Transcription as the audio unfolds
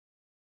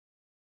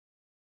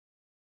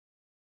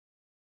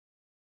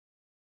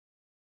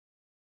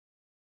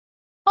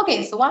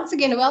Okay, so once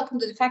again, welcome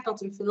to the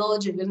Faculty of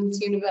Philology of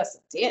Vilnius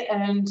University.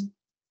 And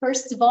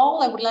first of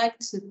all, I would like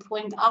to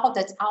point out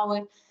that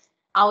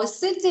our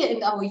city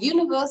and our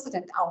university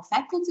and our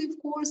faculty, of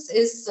course,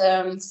 is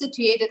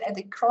situated at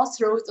the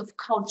crossroads of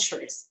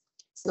cultures.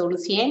 So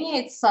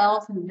Lithuania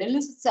itself and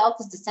Vilnius itself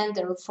is the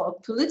center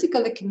of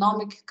political,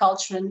 economic,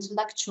 cultural, and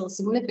intellectual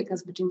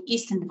significance between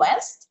East and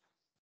West.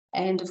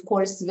 And of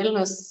course,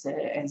 Vilnius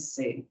as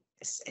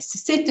a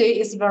city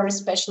is very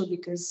special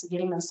because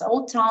Vilnius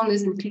Old Town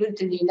is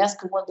included in the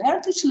UNESCO World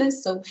Heritage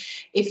List. So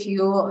if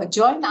you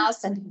join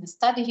us and you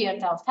study here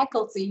at our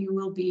faculty, you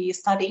will be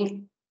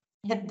studying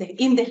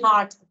in the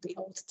heart of the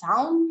Old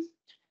Town.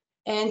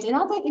 And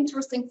another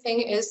interesting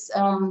thing is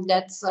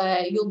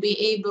that you'll be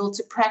able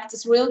to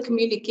practice real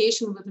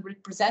communication with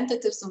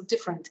representatives of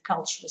different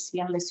cultures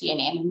here in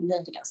Lithuania and in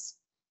Vilnius.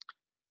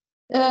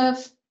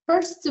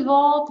 First of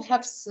all,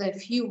 perhaps a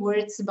few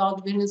words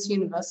about Vilnius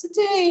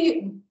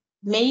University.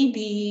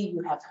 Maybe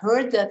you have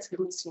heard that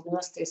Vilnius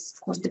University is,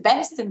 of course, the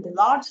best and the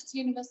largest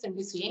university in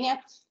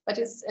Lithuania, but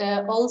it's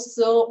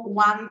also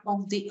one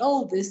of the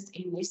oldest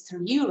in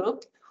Eastern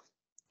Europe.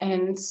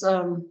 And this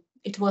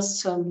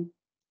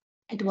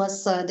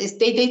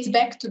dates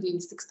back to the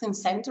 16th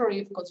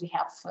century because we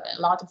have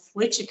a lot of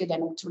rich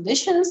academic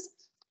traditions.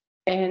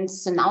 And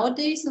so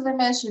nowadays, as I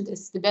mentioned,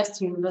 it's the best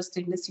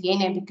university in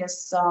Lithuania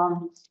because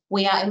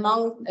we are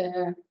among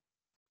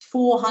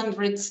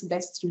 400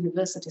 best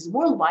universities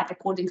worldwide,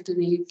 according to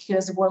the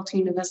QS World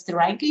University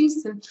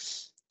Rankings in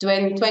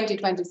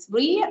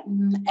 2023.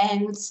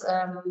 And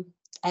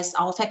as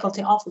our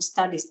faculty offers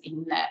studies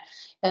in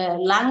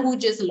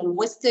languages,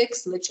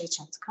 linguistics,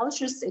 literature, and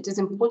cultures, it is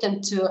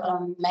important to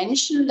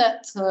mention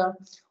that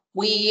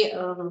we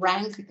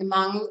rank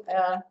among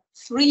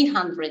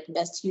 300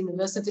 best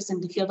universities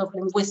in the field of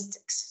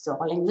linguistics. So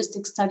our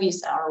linguistic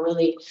studies are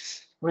really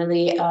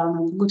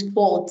good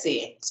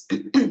quality.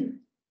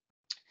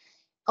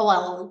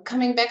 Well,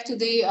 coming back to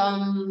the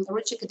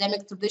rich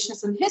academic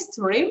traditions and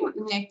history,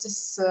 it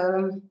is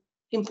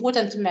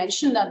important to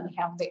mention that we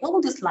have the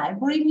oldest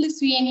library in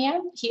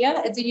Lithuania here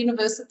at the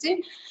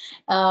university,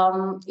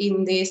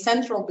 in the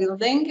central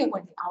building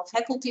where our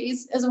faculty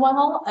is as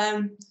well.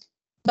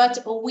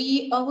 But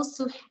we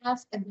also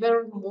have a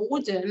very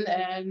modern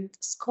and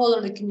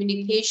scholarly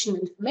communication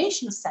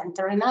information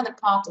center in another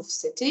part of the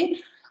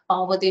city,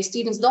 where the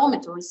students'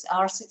 dormitories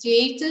are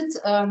situated,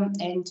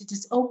 and it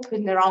is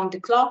open around the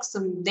clock,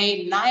 so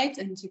day and night,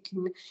 and you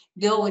can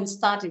go and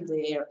study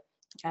there.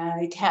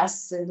 It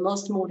has the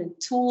most modern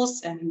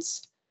tools and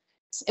it's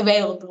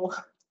available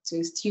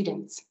to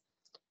students.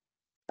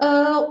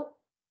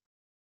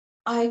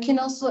 I can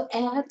also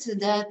add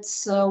that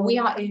we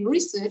are a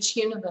research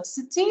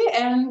university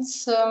and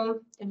a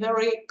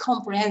very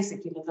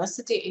comprehensive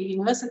university, a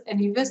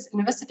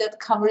university that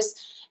covers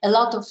a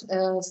lot of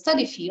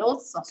study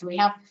fields. So we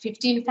have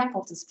 15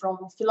 faculties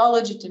from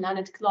philology to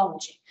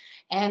nanotechnology.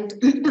 And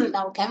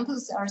our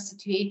campuses are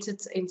situated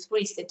in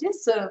 3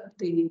 cities.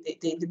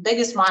 The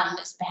biggest one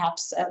is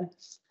perhaps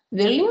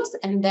Vilnius,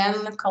 and then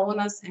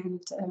Kaunas and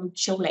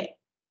Šiauliai.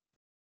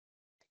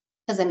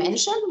 As I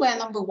mentioned, we're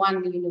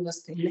 #1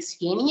 university in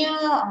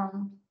Lithuania.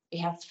 We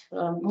have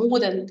more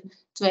than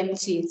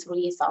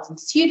 23,000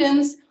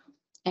 students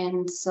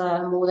and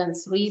more than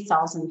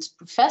 3,000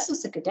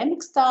 professors,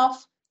 academic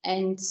staff,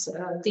 and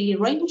the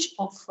range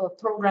of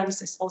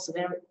programs is also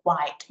very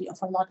wide. We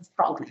offer a lot of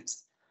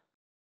programs.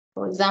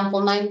 For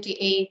example,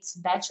 98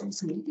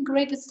 bachelor's and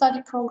integrated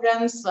study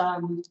programs,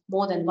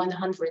 more than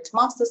 100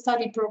 master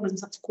study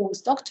programs, of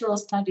course, doctoral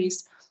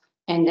studies,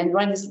 and then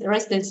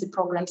residency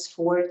programs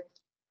for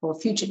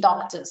future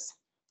doctors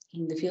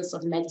in the fields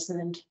of medicine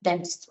and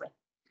dentistry.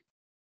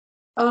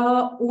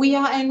 We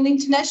are an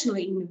international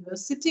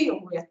university, or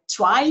we are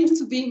trying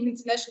to be an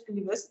international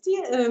university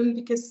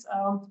because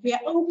we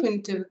are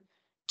open to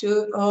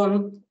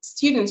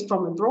students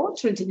from abroad,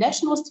 to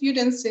international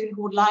students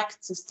who would like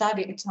to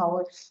study at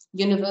our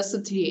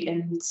university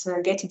and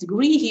get a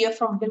degree here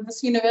from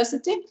Vilnius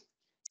University.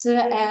 So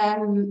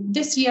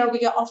this year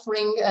we are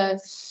offering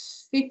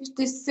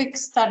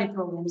 56 study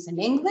programs in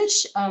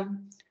English.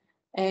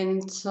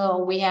 And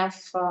we have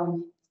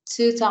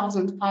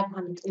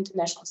 2,500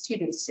 international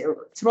students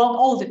throughout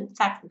all the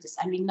faculties.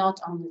 I mean, not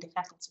only the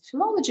faculty of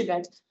philology,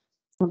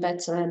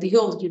 but the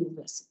whole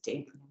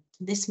university.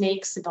 This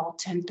makes about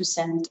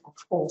 10% of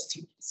all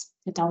students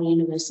at our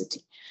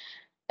university.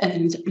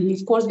 And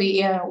of course,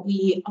 we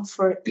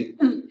offer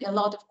a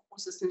lot of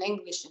courses in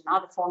English and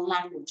other foreign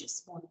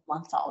languages, more than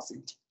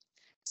 1,000.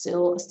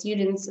 So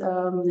students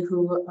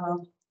who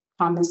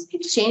come as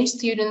exchange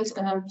students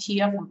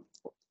here from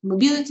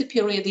mobility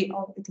period, they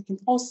can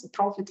also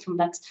profit from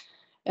that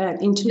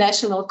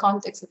international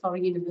context of our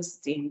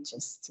university and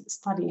just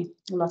study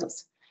a lot of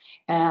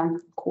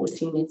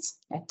course units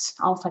at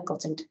our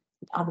faculty and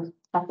other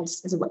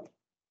faculties as well.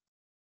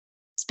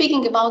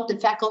 Speaking about the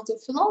faculty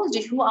of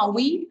philology, who are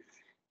we?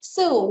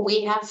 So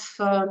we have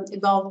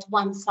about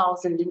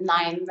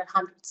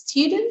 1,900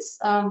 students,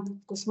 of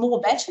course,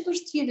 more bachelor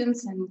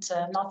students and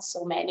not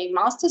so many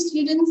master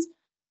students.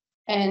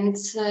 And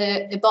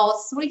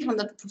about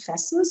 300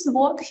 professors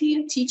work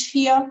here, teach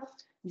here.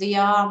 They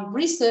are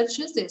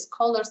researchers, they're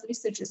scholars,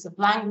 researchers of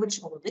language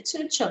or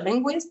literature,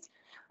 linguists,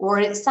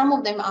 or some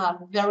of them are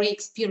very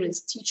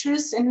experienced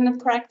teachers in the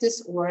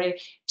practice, or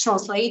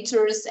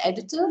translators,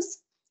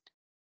 editors.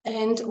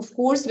 And of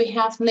course, we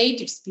have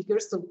native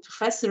speakers, so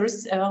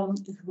professors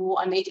who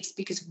are native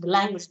speakers of the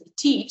language they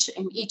teach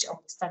in each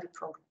of the study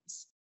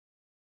programs.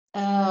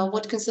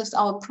 What consists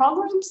our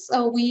programs?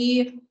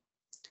 We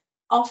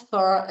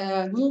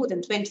offer more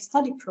than 20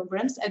 study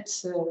programs at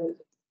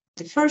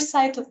the first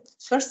cycle,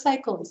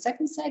 the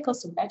second cycle,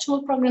 so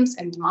bachelor programs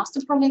and master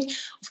programs.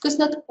 Of course,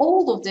 not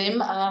all of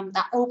them are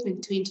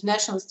open to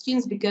international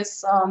students,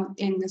 because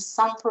in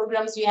some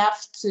programs you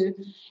have to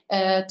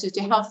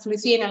have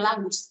Lithuanian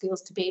language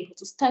skills to be able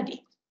to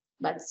study.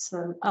 But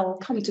I will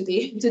come to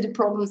the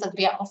programs that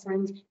we are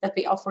offering, that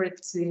we offer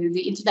it to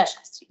the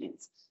international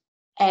students.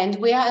 And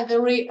we are a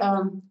very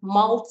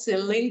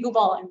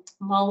multilingual and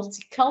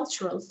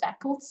multicultural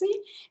faculty,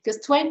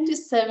 because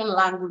 27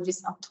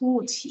 languages are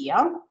taught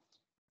here.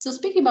 So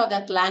speaking about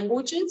that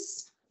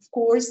languages, of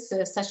course,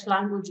 such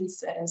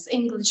languages as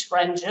English,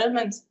 French,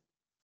 German,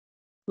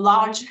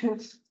 large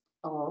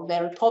or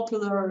very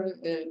popular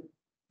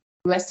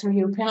Western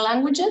European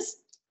languages.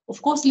 Of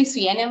course,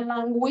 Lithuanian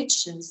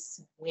language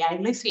we are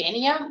in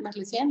Lithuania, but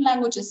Lithuanian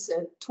language is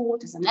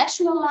taught as a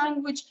national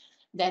language,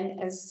 then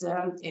as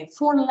a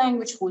foreign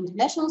language for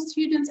international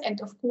students, and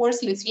of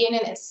course,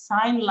 Lithuanian as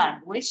sign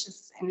language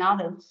is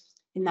another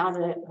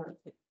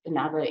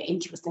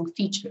interesting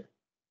feature.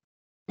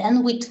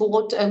 Then we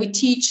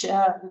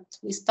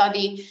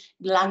study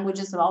the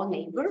languages of our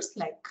neighbors,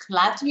 like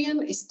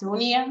Latvian,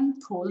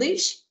 Estonian,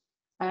 Polish,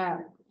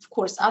 of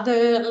course,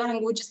 other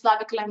languages,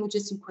 Slavic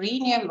languages,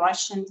 Ukrainian,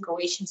 Russian,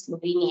 Croatian,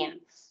 Slovenian.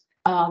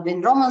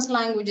 Then Romance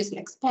languages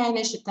like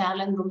Spanish,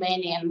 Italian,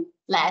 Romanian,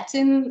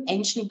 Latin,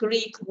 ancient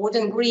Greek,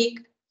 modern Greek.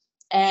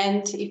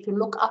 And if you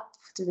look up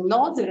to the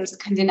north, there's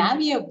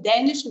Scandinavia,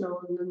 Danish,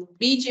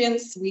 Norwegian,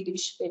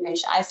 Swedish,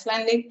 Finnish,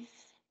 Icelandic,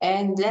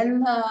 and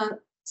then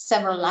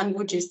several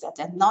languages that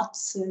are not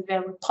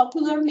very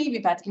popular, maybe,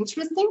 but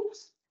interesting: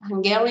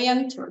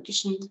 Hungarian,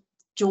 Turkish, and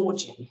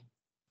Georgian.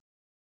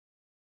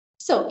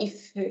 So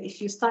if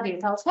you study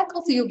at our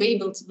faculty, you'll be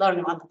able to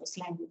learn one of those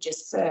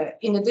languages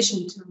in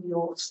addition to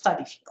your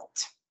study field.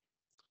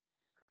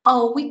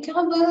 We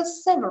cover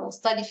several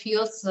study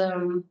fields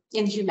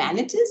in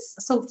humanities.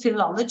 So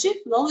philology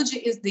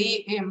is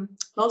the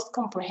most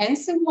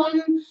comprehensive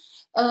one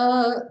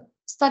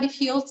study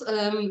field.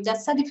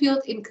 That study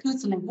field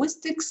includes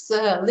linguistics,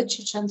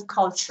 literature, and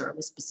culture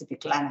with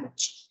specific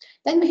language.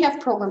 Then we have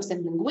programs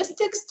in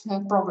linguistics,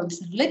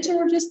 programs in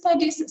literary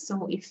studies.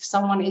 So if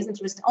someone is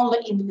interested only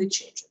in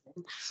literature,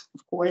 then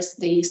of course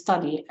they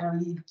study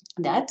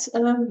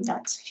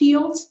that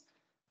field.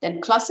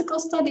 Then classical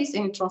studies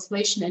in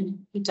translation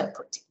and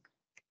interpreting.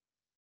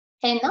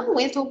 And now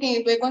we're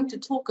going to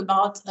talk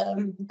about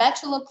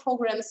bachelor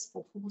programs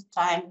for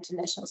full-time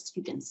international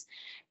students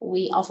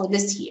we offer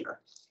this year.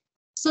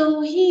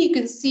 So here you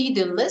can see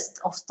the list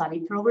of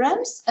study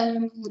programs.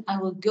 I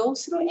will go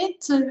through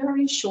it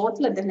very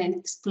shortly, then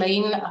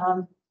explain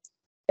a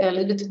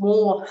little bit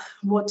more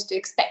what to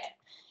expect.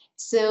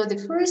 So the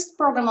first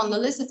program on the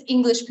list is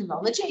English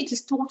philology. It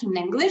is taught in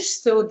English.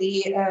 So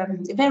the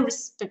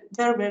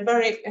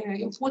very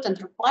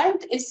important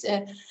requirement is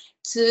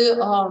to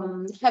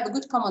have a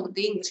good command of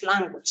the English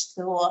language.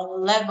 So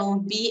level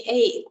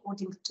BA,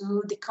 according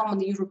to the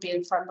Common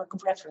European Framework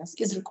of Reference,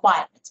 is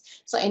required.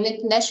 So an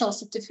international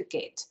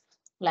certificate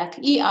like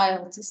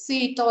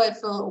IELTS,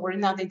 TOEFL, or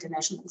another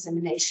international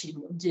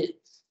examination will do.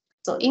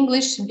 So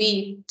English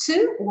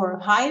B2 or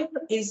higher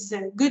is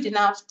good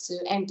enough to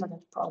enter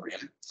that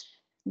program.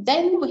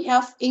 Then we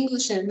have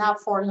English and now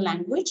foreign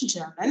language,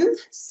 German.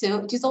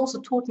 So it is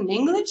also taught in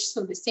English,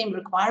 so the same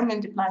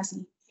requirement applies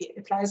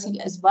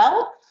here as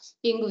well,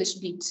 English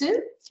B2.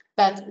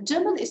 But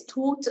German is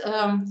taught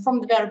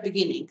from the very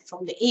beginning,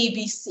 from the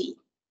ABC.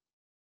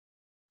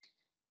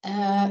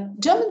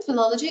 German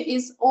philology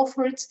is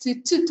offered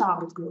to two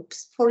target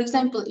groups. For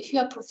example, if you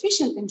are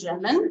proficient in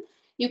German,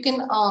 you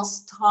can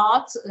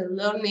start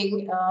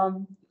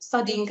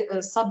studying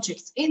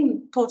subjects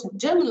taught in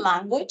German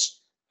language.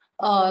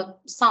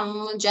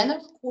 Some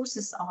general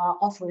courses are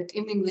offered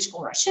in English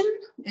or Russian.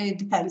 It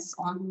depends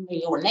on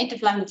your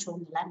native language or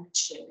the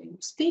language you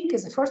speak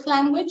as a first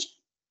language.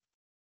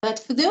 But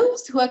for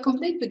those who are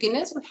complete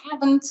beginners who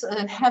haven't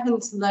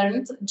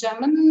learned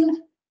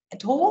German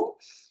at all,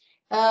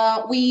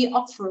 we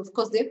offer, of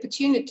course, the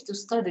opportunity to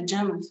study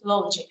German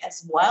philology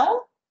as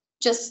well.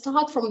 Just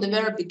start from the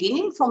very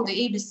beginning, from the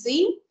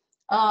ABC.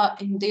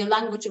 And the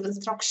language of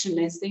instruction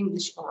is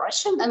English or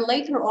Russian, and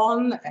later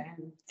on,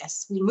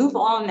 as we move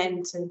on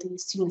and the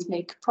students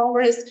make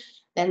progress,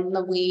 then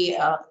we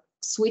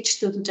switch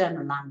to the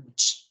German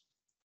language.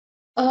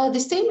 The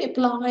same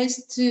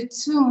applies to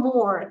two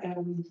more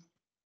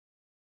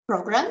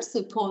programs,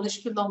 the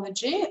Polish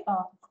philology.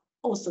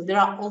 There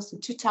are also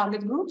two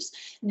target groups: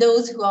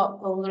 those who are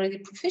already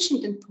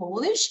proficient in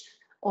Polish,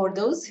 or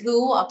those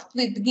who are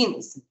complete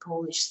beginners in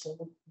Polish.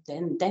 So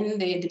Then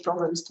the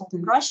program is taught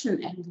in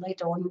Russian and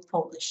later on in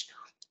Polish.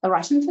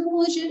 Russian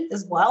philology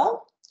as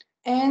well.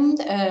 And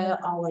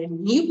our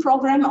new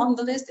program on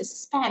the list is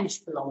Spanish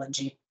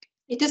philology.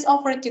 It is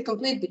offered to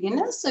complete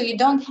beginners, so you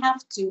don't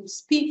have to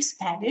speak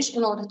Spanish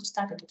in order to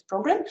study this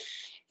program.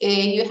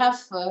 You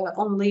have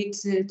only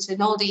to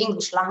know the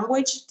English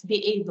language to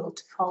be able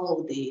to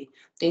follow the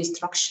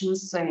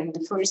instructions in the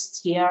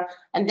first year.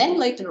 And then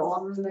later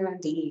on,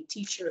 the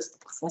teachers, the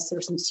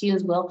professors and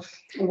students will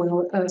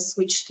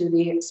switch to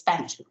the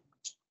Spanish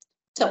language.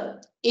 So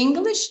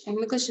English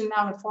is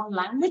now a foreign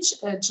language,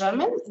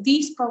 German.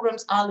 These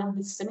programs are a little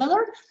bit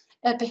similar.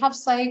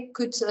 Perhaps I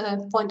could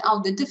point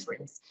out the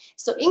difference.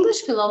 So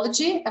English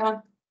philology,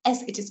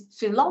 as it is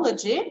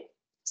philology,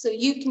 so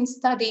you can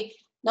study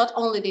not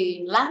only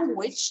the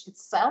language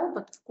itself,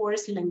 but of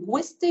course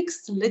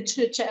linguistics,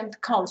 literature, and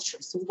culture.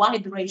 So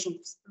wide range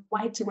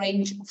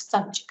of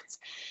subjects.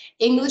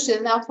 English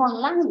is now foreign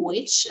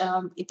language.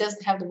 It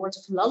doesn't have the word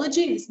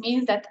philology. This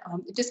means that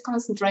it is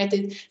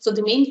concentrated. So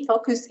the main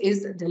focus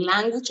is the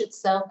language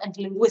itself and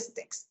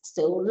linguistics.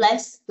 So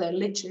less the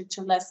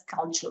literature, less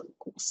cultural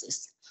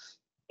courses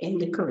in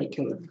the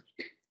curriculum.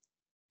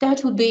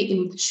 That would be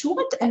in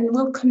short, and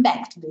we'll come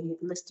back to the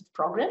list of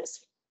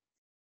programs.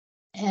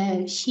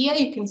 And here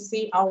you can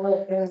see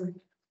our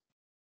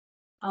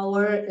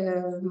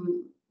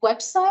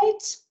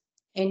website,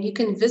 and you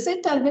can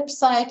visit our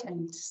website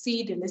and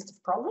see the list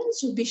of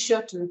programs. You'll be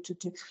sure to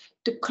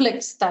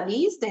click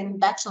studies, then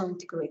Bachelor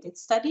Integrated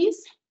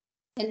Studies,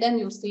 and then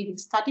you'll see the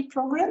study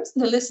programs,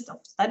 the list of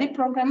study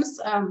programs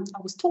I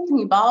was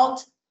talking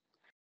about.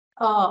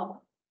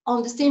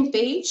 On the same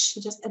page,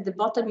 just at the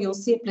bottom, you'll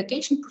see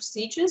application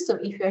procedures. So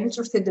if you're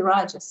interested, there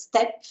are just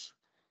step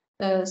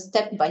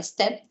by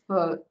step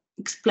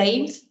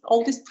explained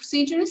all these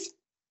procedures.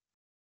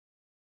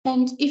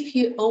 And if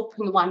you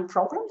open one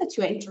program that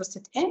you're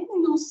interested in,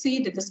 you'll see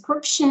the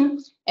description.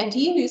 And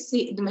here you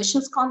see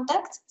admissions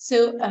contact.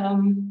 So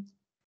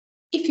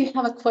if you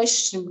have a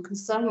question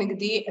concerning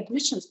the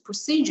admissions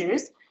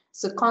procedures,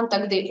 so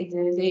contact the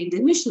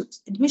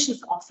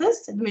admissions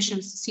office,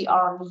 admissions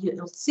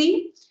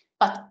CRULC.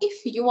 But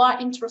if you are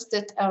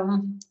interested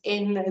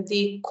in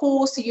the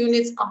course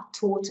units are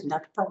taught in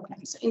that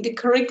program, so in the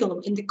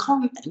curriculum, in the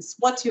contents,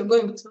 what you're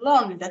going to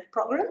learn in that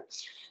program,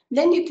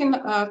 then you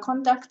can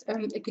contact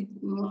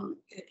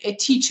a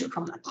teacher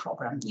from that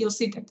program. You'll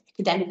see that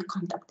academic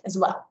contact as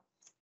well.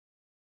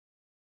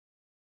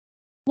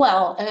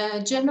 Well,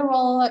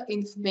 general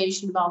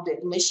information about the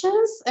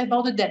admissions,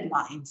 about the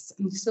deadlines.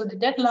 And so the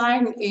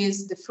deadline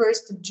is the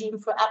 1st of June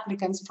for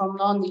applicants from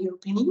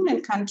non-European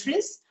Union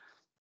countries.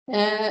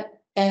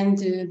 And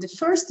the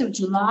 1st of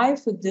July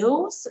for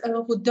those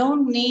who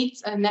don't need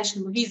a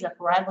national visa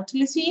for arrival to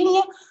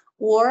Lithuania,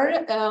 or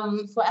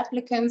for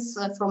applicants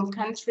from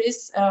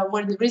countries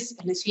where there is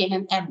a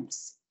Lithuanian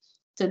embassy.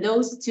 So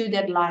those two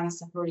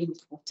deadlines are very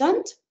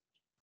important,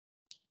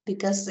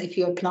 because if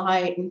you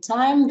apply in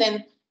time,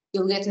 then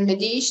you'll get a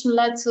mediation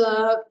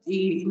letter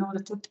in order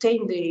to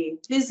obtain the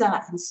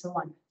visa and so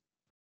on.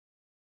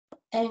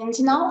 And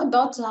now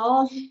about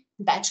our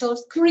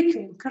bachelor's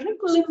curriculum.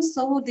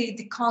 So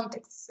the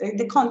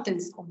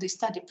contents of the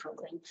study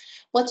program,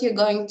 what you're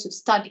going to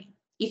study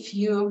if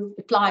you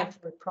apply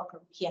for a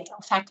program here at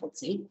our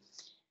faculty.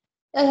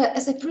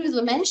 As I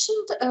previously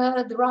mentioned,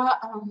 there are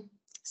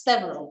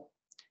several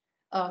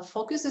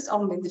focuses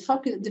only.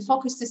 The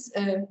focus is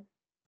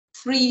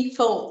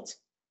threefold: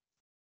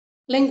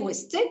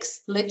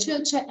 linguistics,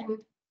 literature, and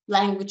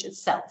language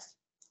itself.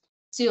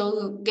 So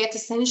you'll get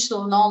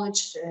essential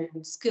knowledge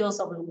and skills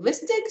of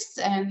linguistics,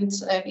 and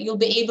you'll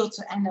be able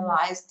to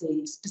analyze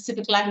the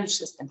specific language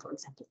system, for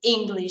example,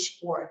 English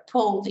or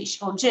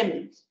Polish or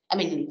German. I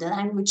mean, the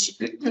language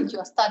you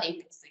are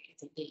studying is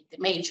the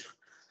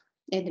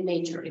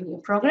major in your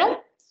program.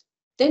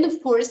 Then, of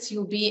course,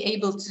 you'll be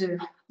able to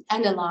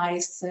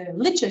analyze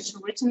literature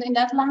written in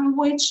that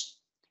language,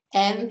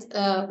 and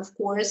of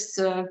course,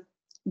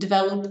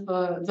 develop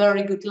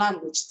very good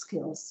language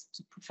skills,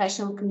 to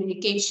professional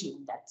communication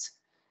in that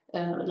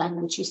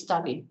language you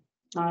study.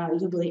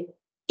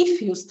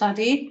 If you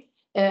study,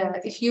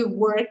 if you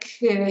work,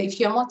 if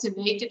you're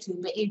motivated,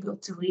 you'll be able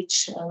to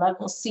reach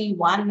level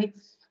C1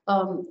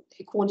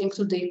 according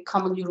to the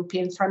Common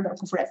European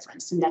Framework of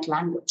Reference in that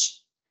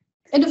language.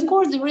 And of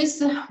course, there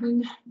is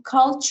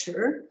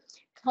culture.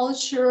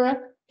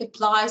 Culture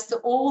applies to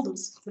all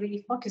those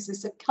three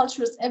focuses. So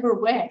culture is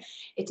everywhere.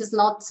 It is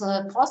not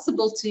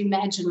possible to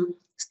imagine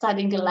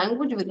studying a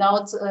language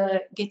without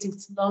getting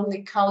to know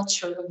the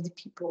culture of the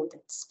people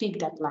that speak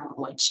that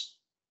language.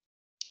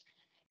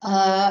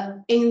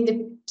 In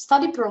the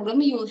study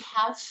program, you will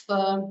have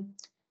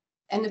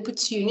an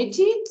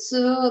opportunity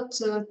to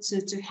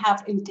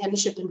have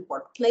internship and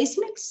work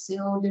placement.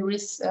 So there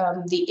is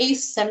the 8th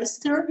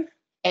semester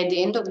at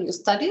the end of your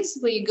studies,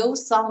 where you go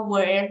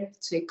somewhere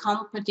to a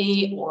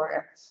company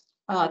or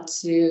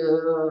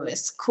to a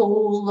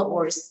school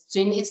or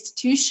to an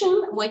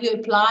institution where you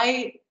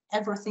apply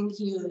everything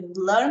you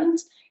learned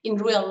in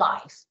real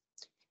life.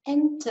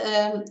 And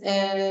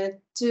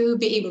to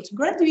be able to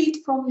graduate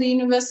from the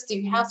university,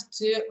 you have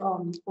to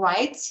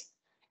write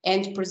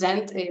and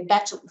present a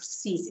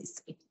bachelor's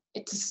thesis.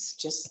 It is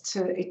just,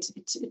 it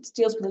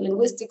deals with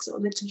linguistics or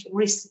literature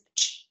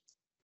research.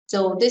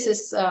 So this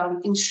is,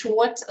 in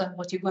short,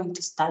 what you're going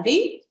to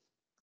study.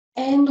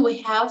 And we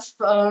have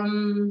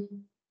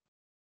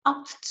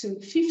up to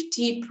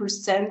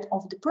 50%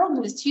 of the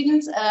program, the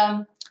students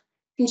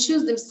can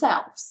choose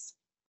themselves.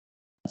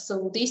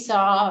 So these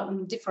are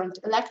different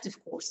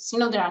elective courses. You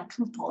know, there are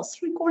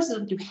compulsory courses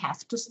that you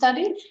have to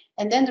study,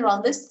 and then there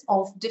are lists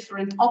of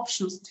different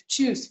options to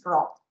choose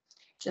from,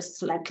 just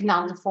like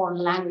another foreign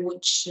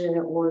language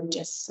or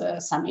just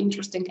some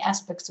interesting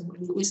aspects of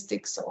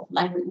linguistics or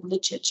language,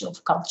 literature,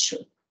 of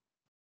culture.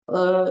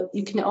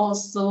 You can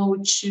also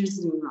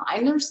choose a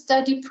minor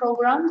study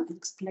program. I'll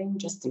explain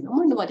just a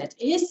moment what it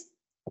is.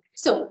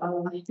 So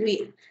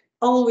we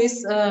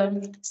always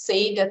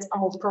say that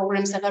our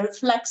programs are very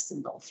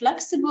flexible.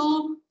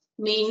 Flexible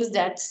means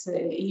that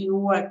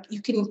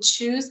you can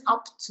choose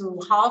up to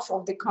half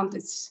of the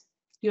contents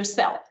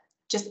yourself.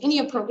 Just in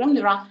your program,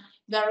 there are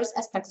various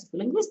aspects of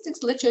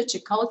linguistics, literature,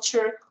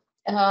 culture.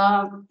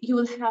 You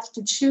will have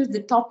to choose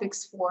the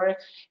topics for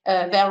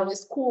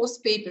various course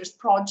papers,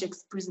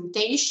 projects,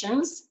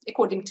 presentations,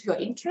 according to your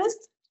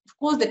interest. Of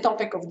course, the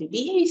topic of the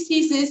BA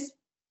thesis,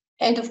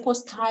 and of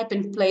course, type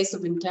and place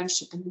of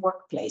internship and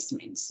work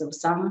placement. So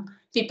some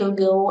people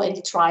go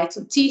and try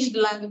to teach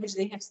the language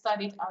they have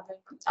studied,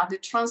 other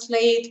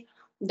translate.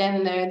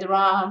 Then there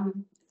are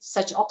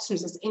such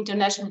options as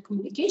international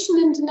communication,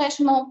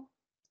 international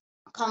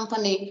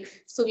company.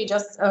 So you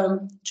just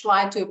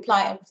try to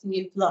apply everything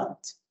you've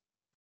learned.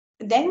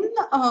 Then,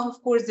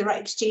 of course, there are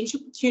exchange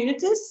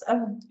opportunities.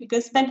 You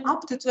can spend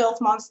up to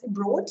 12 months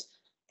abroad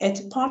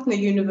at a partner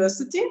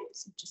university,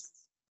 so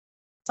just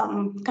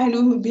some kind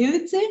of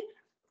mobility.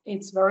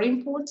 It's very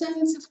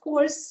important, of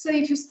course,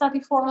 if you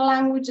study foreign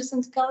languages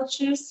and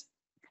cultures.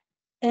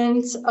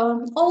 And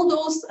all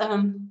those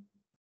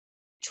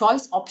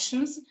choice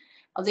options,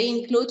 they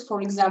include,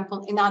 for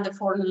example, another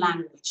foreign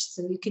language.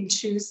 So you can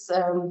choose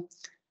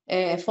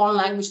a foreign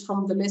language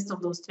from the list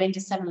of those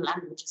 27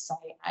 languages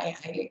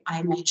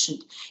I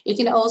mentioned. You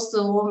can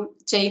also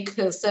take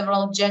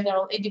several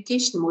general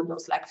education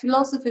modules like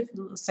philosophy,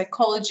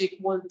 psychology,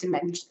 quality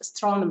management,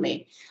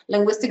 astronomy,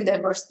 linguistic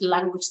diversity,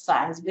 language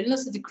science,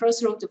 Vilnius at the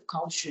crossroads of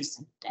cultures,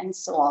 and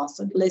so on.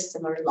 So the list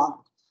is very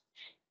long.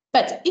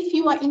 But if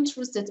you are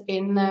interested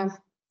in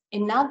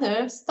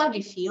another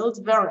study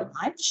field very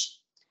much,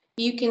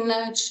 you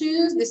can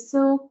choose the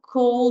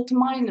so-called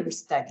minor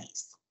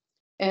studies.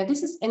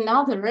 This is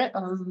another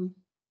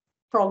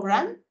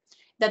program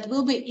that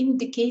will be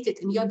indicated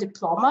in your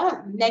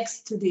diploma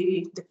next to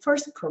the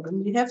first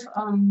program you have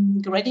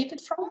graduated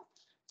from.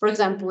 For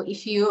example,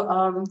 if you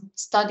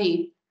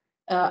study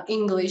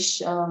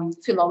English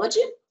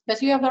philology,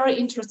 but you are very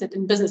interested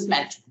in business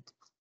management.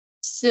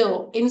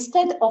 So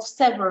instead of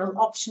several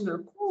optional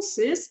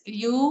courses,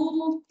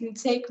 you can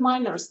take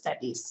minor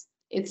studies.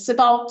 It's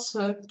about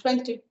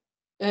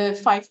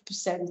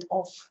 25%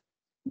 of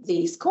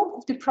the scope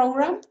of the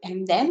program,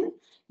 and then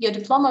your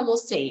diploma will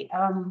say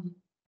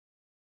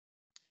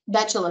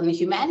Bachelor in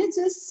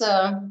Humanities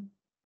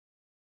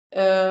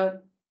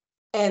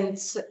and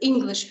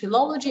English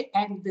Philology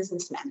and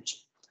Business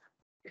Management.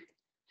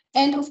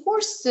 And of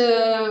course,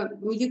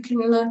 you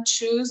can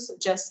choose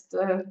just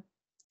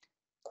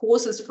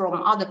courses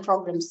from other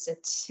programs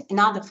that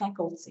another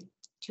faculty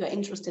you are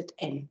interested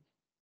in.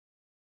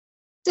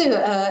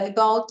 So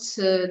about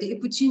the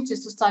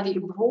opportunities to study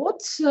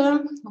abroad,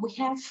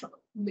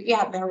 we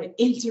have very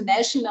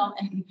international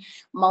and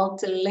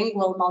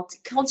multilingual,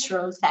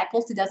 multicultural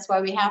faculty. That's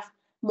why we have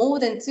more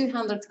than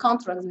 200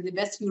 contracts with the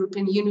best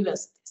European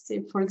universities.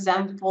 So, for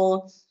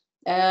example,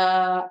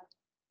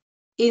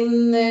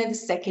 in the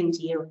second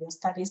year of your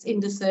studies, in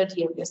the third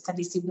year of your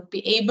studies, you will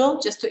be able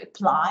just to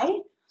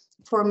apply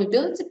for a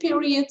mobility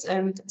period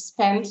and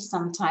spend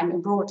some time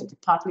abroad at a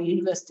partner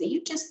university.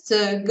 You just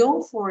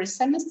go for a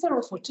semester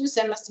or for 2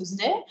 semesters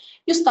there,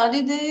 you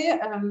study there,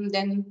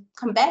 then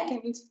come back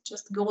and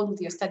just go on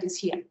with your studies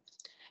here.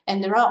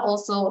 And there are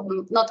also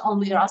not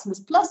only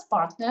Erasmus Plus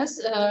partners,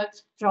 there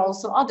are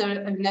also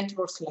other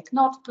networks like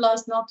Not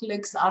Plus,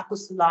 NotLix,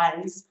 Arcus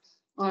Alliance,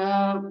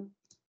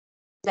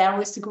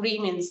 various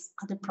agreements,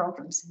 other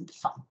programs and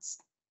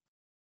funds.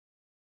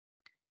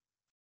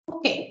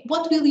 Okay,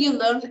 what will you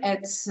learn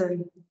at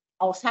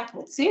our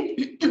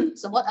faculty?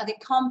 So what are the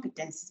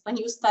competencies when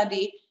you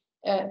study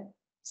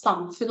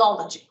some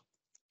philology?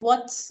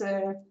 What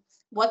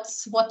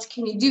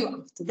can you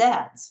do after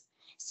that?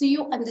 So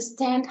you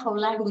understand how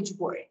language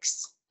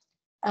works.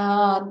 You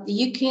are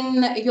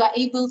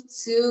able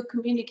to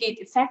communicate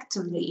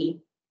effectively,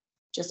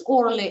 just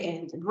orally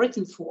and in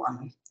written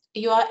form.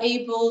 You are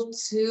able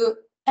to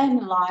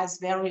analyze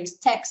various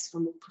texts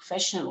from a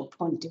professional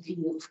point of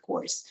view, of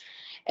course.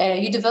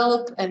 You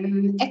develop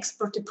an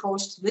expert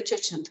approach to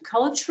literature and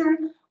culture.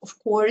 Of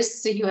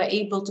course, you are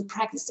able to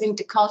practice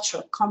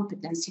intercultural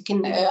competence. You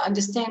can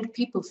understand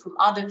people from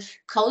other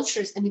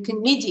cultures, and you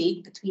can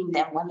mediate between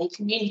them when they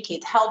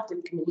communicate, help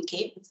them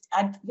communicate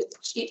with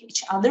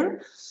each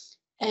other.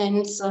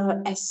 And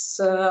as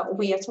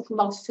we are talking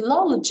about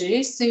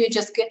philology, so you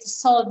just get a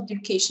solid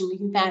education in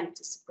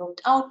humanities,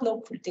 broad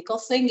outlook, critical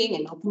thinking,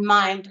 and open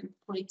mind and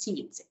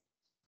creativity.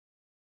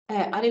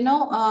 I don't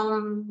know,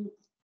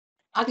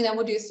 Agna,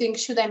 what do you think?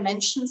 Should I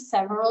mention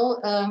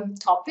several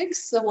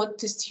topics, what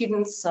the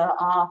students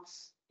are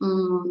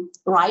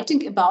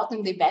writing about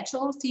in the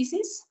bachelor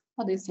thesis?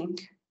 What do you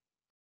think?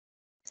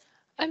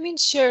 I mean,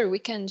 sure, we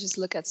can just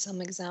look at some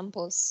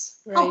examples,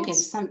 right?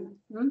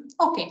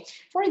 Okay,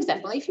 for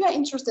example, if you are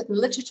interested in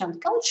literature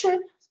and culture,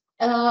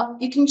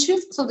 you can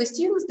choose, so the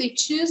students, they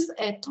choose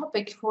a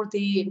topic for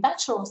the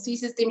bachelor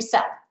thesis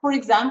themselves. For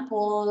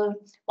example,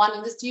 one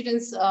of the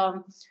students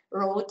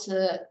wrote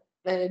a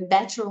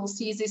bachelor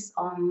thesis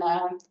on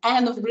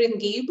Anne of Green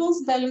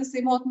Gables by Lucy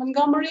Maud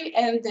Montgomery,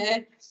 and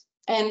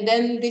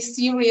then the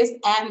series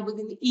Anne with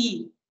an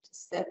E,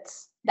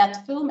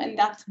 that film and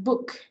that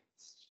book,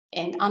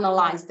 and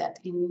analyze that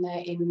in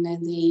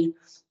the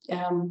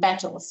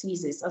bachelor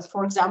thesis.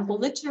 For example,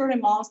 literary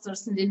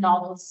monsters in the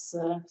novels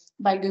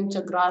by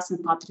Günter Grass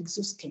and Patrick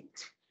Zuskind.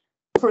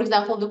 For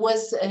example, there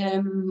was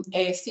a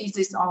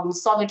thesis on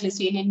Soviet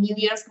Lithuanian New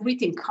Year's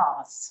greeting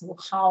cards.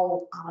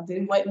 How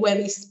were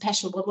they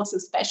special? What was so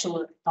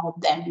special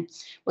about them?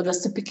 What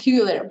was so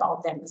peculiar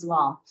about them as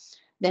well?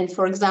 Then,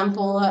 for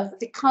example,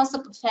 the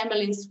concept of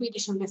family in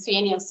Swedish and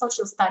Lithuanian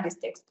social studies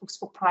textbooks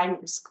for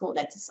primary school.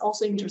 That is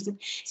also interesting.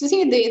 So,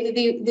 see,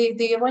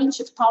 the range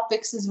of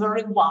topics is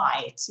very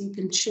wide. So you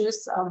can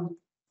choose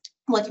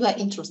what you are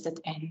interested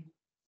in.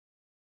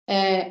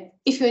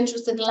 If you're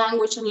interested in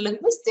language and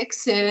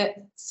linguistics,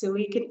 so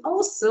you can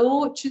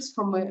also choose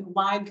from a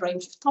wide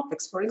range of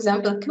topics. For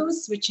example, code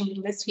switching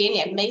in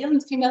Lithuania, male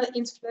and female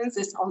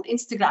influences on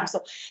Instagram.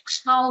 So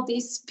how they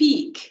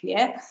speak,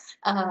 yeah,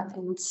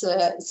 and so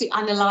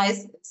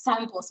analyze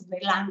samples of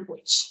their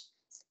language.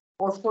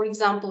 Or, for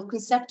example,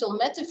 conceptual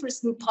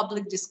metaphors in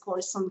public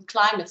discourse on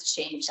climate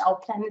change. Our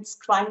planet's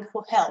crying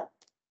for help.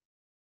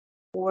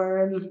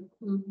 Or,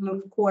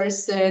 of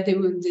course, there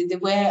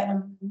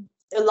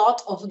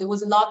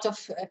was a lot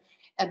of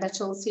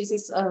bachelor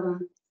thesis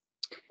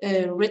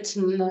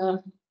written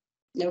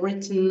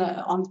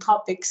on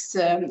topics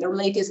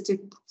related to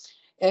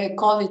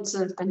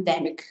COVID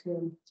pandemic,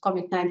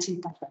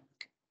 COVID-19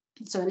 pandemic.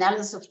 So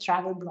analysis of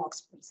travel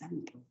blogs, for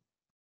example.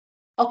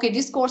 Okay,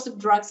 discourse of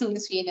drugs in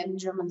Lithuanian and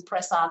German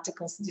press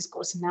articles,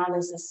 discourse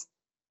analysis.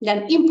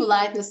 Then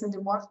impoliteness in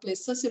the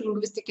workplace,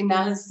 sociolinguistic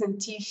analysis, and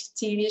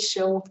TV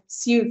show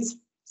Suits.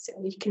 So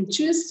you can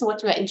choose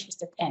what you are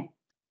interested in.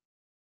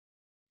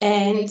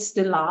 And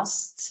the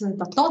last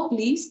but not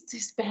least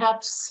is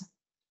perhaps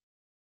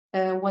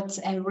what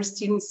every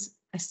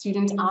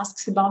student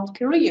asks about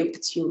career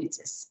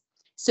opportunities.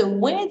 So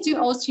where do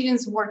our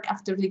students work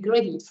after they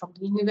graduate from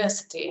the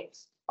university?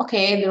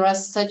 Okay, there are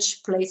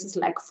such places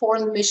like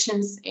foreign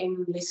missions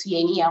in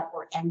Lithuania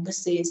or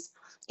embassies,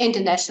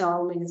 international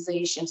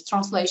organizations,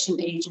 translation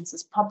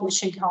agencies,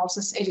 publishing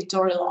houses,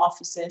 editorial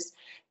offices,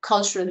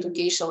 cultural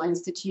educational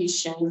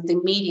institutions, the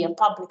media,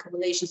 public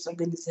relations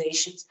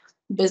organizations,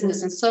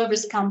 business and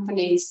service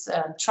companies,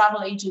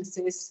 travel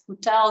agencies,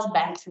 hotels,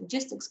 banks,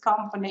 logistics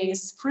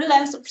companies,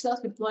 freelance or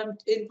self-employed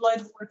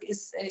work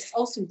is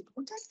also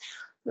important.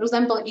 For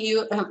example,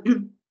 you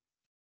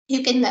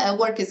can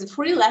work as a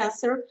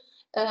freelancer,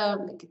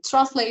 like a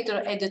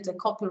translator, editor,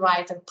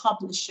 copywriter,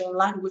 publisher,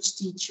 language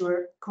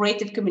teacher,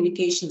 creative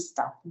communication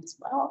staff as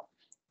well.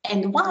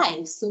 And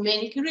why so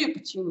many career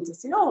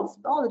opportunities?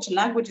 Philology,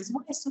 languages,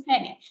 why so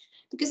many?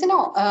 Because,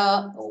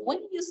 when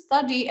you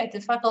study at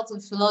the Faculty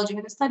of Philology,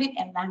 when you study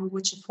a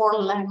language, a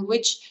foreign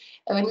language,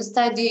 when you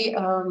study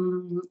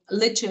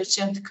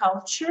literature and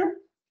culture,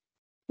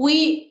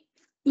 we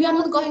are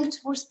not going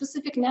for a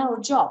specific narrow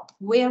job.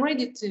 We are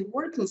ready to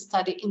work and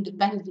study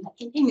independently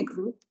in any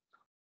group.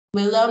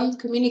 We learn,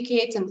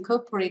 communicate, and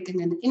cooperate in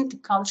an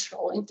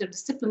intercultural,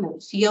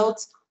 interdisciplinary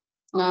field.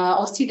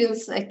 Our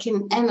students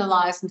can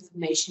analyze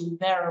information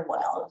very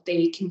well.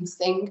 They can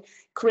think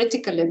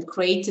critically and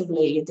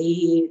creatively.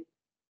 They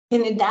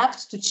can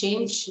adapt to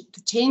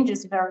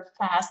changes very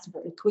fast,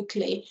 very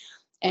quickly,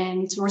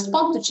 and to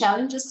respond to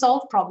challenges,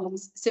 solve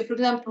problems. So, for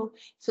example,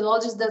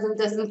 philologist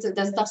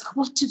doesn't ask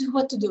what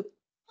to do.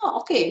 Oh,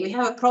 okay, we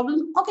have a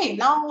problem. Okay,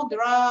 now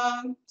there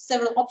are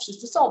several options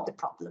to solve the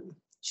problem.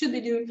 Should we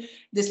do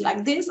this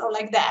like this or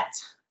like that?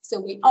 So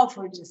we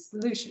offer just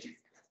solutions.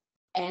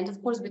 And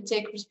of course, we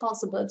take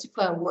responsibility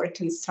for our work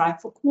and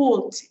strive for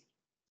quality.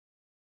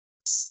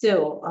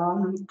 So,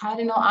 I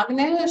don't know,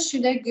 Agne,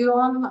 should I go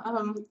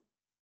on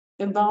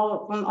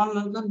about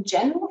on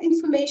general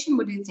information?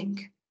 What do you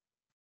think?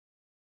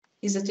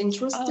 Is it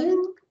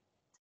interesting?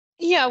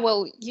 Yeah,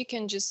 well, you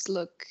can just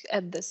look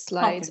at the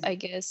slides, okay. I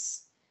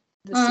guess.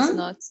 This is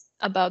not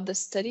about the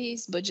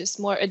studies, but just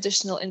more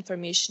additional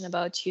information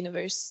about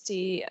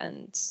university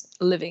and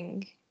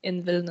living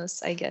in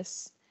Vilnius, I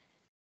guess.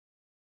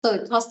 So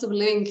the cost of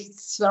living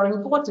is very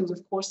important,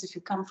 of course, if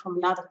you come from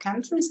another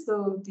country.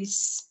 So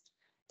this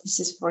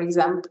is, for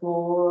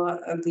example,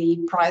 the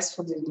price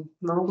for the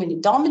room in the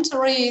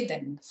dormitory,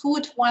 then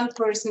food, one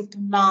person per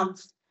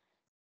month,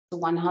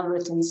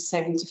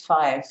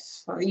 175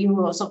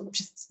 euros, so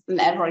just an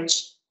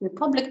average. The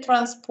public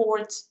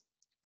transport,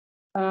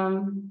 I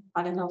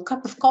don't know, a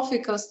cup of coffee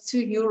costs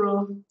 2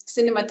 euro,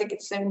 cinema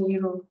ticket 7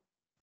 euro.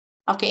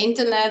 Okay,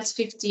 internet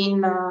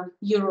 15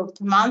 euro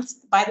per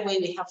month. By the way,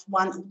 we have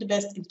one of the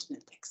best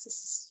internet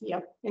access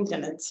here.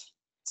 Internet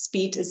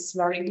speed is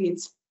very good.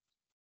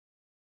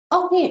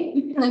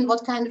 Okay, and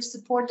what kind of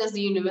support does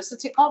the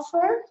university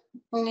offer?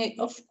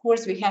 Of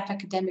course, we have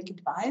academic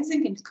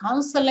advising and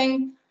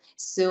counseling.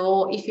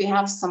 So if you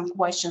have some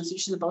questions,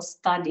 issues about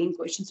studying,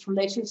 questions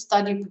related to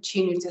study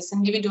opportunities,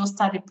 individual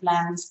study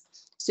plans,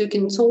 so you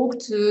can talk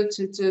to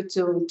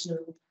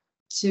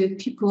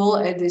people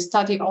at the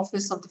study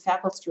office of the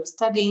faculty you're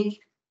studying.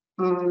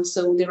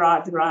 So there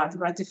are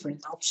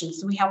different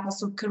options. We have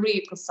also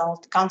career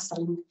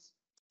counseling.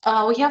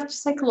 We have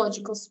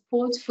psychological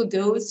support for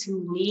those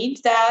who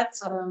need that.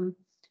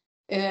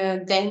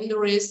 Then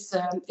there is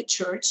a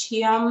church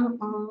here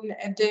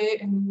at the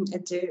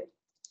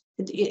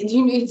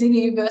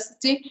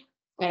university.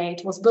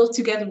 It was built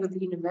together with the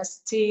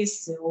university.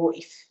 So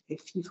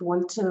if you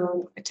want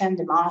to attend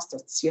the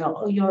masters,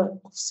 you're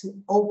also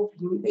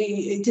open.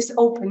 It is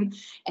open,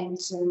 and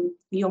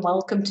you're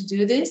welcome to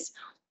do this.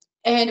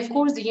 And of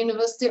course, the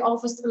university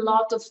offers a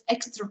lot of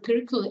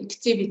extracurricular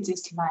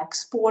activities like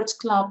sports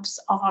clubs,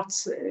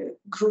 arts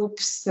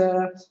groups.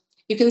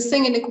 You can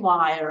sing in a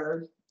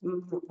choir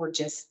or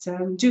just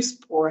do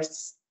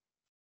sports.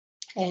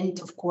 And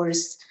of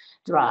course,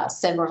 there are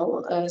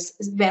several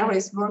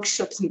various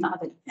workshops and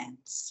other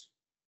events.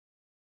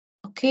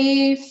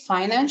 Okay,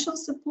 financial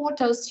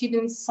support. Our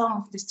students, some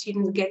of the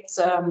students get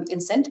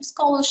incentive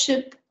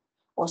scholarship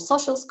or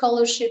social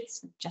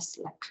scholarships, just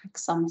like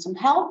some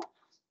help.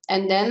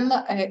 And then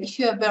if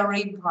you're a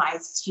very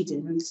bright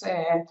student,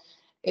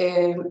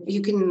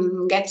 you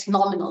can get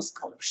nominal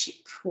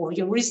scholarship for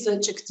your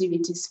research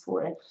activities,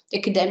 for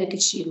academic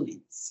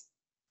achievements.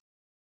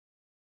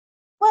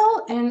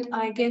 Well, and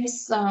I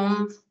guess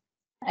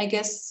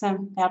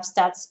perhaps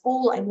that's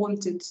all I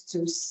wanted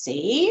to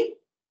say.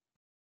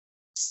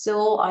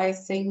 So I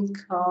think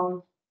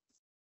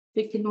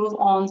we can move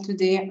on to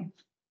the.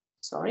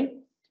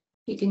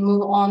 We can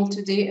move on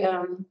to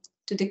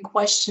the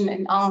question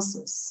and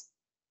answers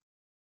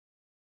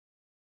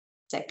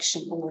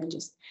section or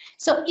just.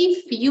 So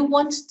if you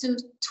want to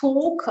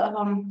talk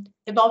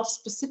about a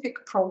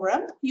specific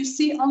program, you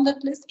see on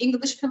that list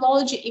English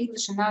philology,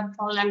 English and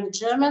natural language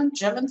German,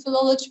 German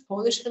philology,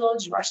 Polish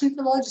philology, Russian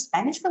philology,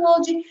 Spanish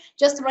philology,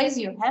 just raise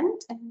your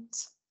hand and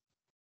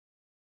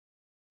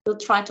we'll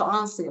try to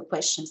answer your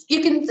questions.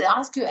 You can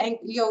ask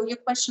your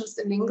questions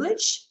in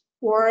English,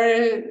 or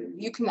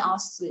you can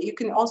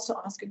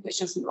also ask your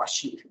questions in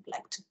Russian if you'd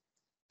like to.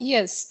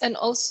 Yes, and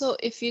also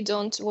if you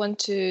don't want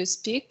to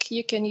speak,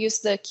 you can use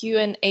the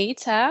Q&A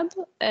tab,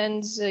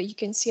 and you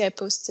can see I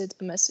posted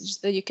a message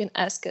that you can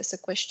ask us a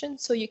question,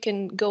 so you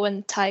can go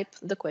and type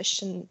the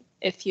question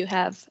if you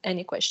have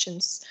any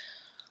questions.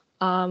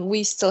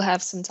 We still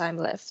have some time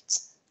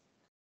left.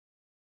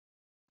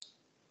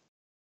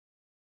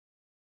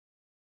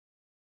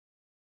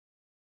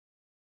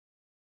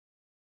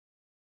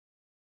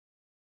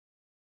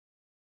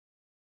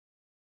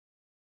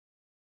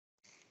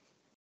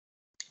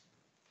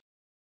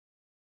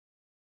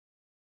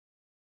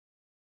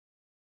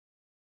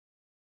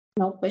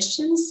 No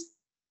questions?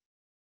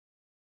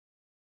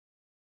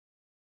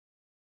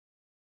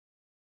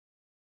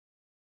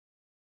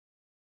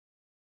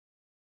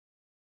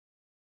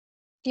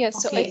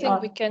 Yes, so I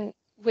think we can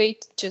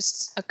wait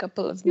just a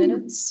couple of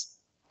minutes.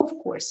 Of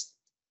course.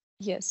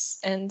 Yes,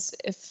 and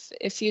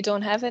if you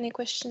don't have any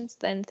questions,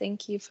 then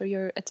thank you for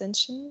your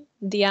attention.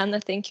 Diana,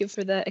 thank you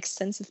for the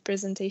extensive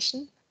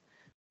presentation.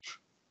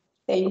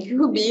 Thank you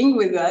for being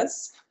with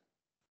us.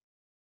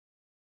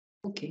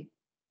 Okay.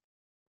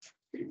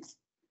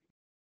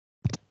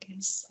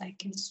 Guess I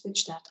can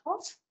switch that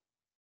off.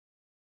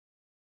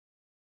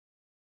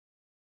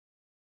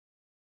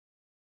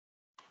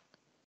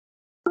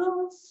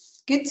 Oh,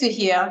 good to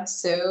hear.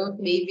 So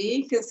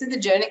maybe consider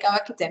joining our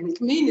academic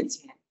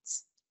community.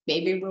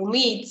 Maybe we'll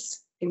meet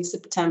in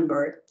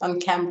September on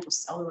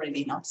campus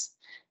already, not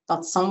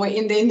somewhere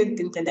in the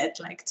internet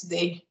like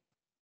today.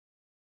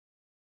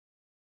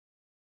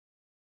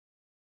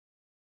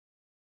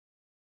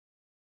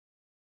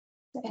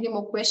 Any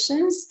more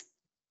questions?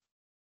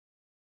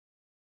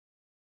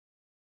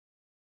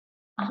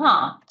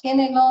 Aha, can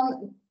I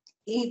learn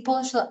in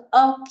Polish?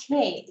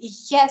 Okay,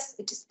 yes,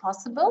 it is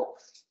possible.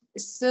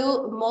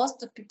 so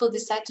most of people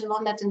decide to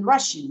learn that in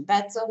Russian,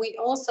 but we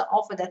also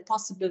offer that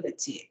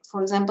possibility.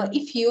 For example,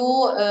 if you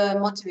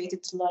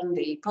motivated to learn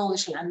the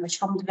Polish language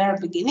from the very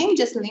beginning,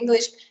 just in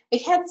English, we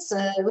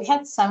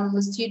had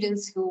some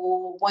students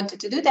who wanted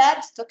to do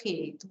that.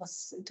 Okay, it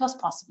was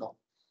possible.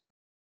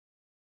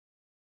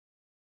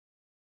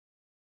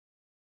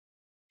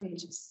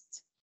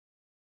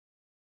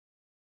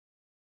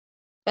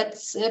 But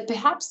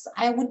perhaps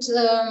I would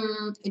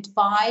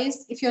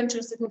advise, if you're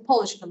interested in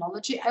Polish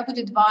philology, I would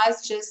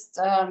advise just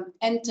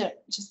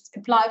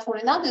apply for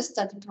another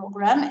study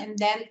program and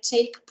then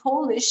take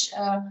Polish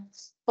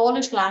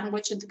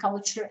language and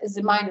culture as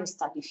a minor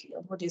study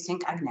field. What do you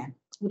think, Agne?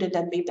 Wouldn't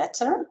that be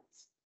better?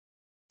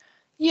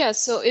 Yeah,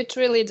 so it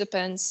really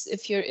depends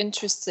if you're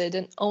interested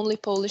in only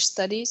Polish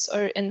studies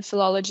or in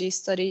philology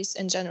studies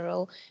in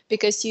general.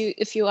 Because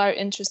if you are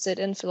interested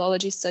in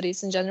philology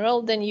studies in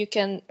general, then you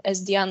can,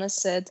 as Diana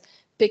said,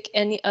 pick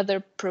any other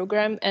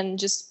program and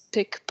just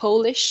pick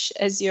Polish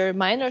as your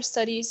minor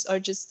studies or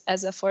just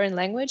as a foreign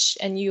language,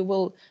 and you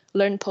will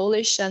learn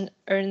Polish and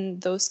earn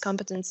those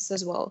competencies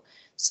as well.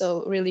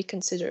 So really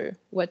consider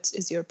what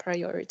is your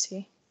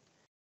priority.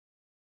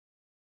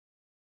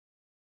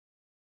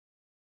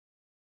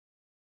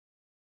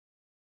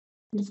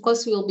 And of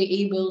course, we'll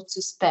be able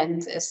to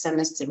spend a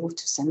semester or 2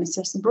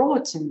 semesters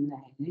abroad in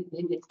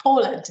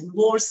Poland, in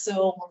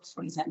Warsaw, or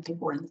for example,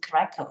 or in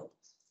Krakow,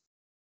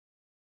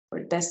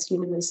 where best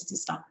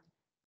universities are.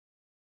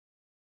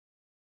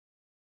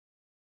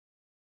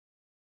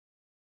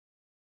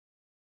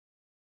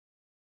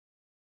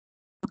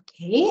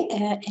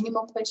 Okay, any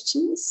more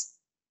questions?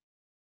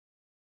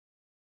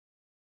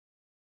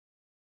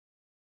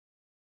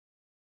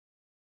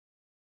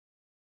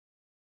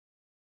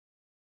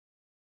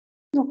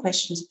 No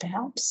questions,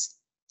 perhaps.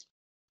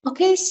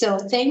 Okay, so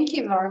thank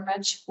you very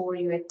much for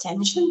your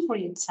attention, for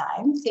your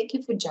time. Thank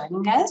you for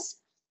joining us.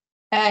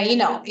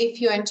 If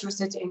you're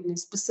interested in a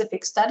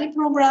specific study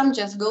program,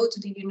 just go to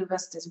the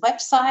university's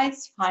website,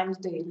 find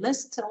the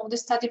list of the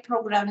study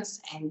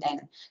programs, and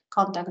then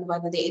contact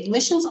whether the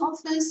admissions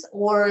office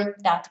or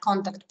that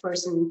contact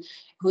person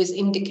who is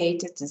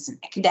indicated as an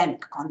academic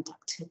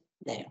contact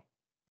there.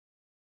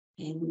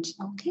 And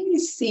okay,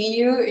 see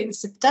you in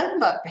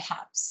September,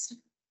 perhaps.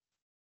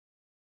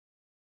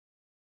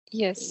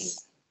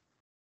 Yes.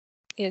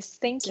 Yes,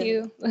 thank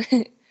you.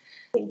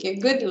 Thank you.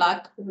 Good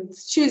luck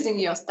with choosing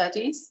your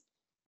studies.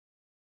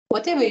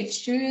 Whatever you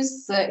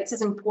choose, it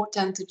is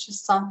important to choose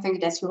something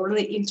that you're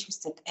really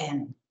interested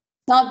in.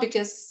 Not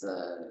because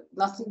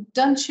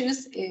don't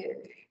choose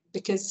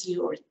because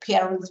your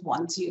parents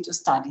want you to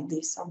study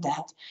this or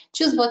that.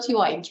 Choose what you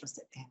are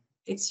interested in.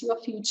 It's your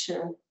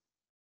future,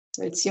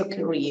 so it's your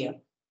career.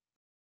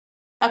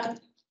 Okay.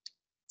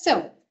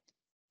 So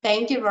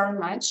thank you very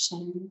much,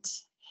 and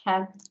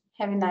have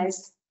a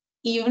nice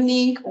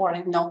evening, or I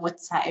don't know what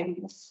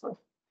time of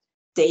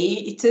day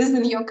it is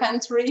in your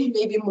country,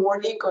 maybe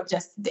morning or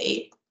just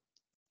day.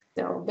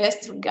 So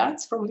best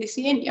regards from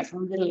Lithuania,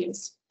 from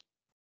Vilnius.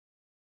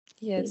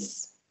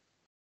 Yes.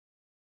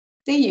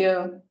 See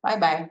you.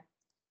 Bye-bye.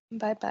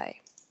 Bye-bye.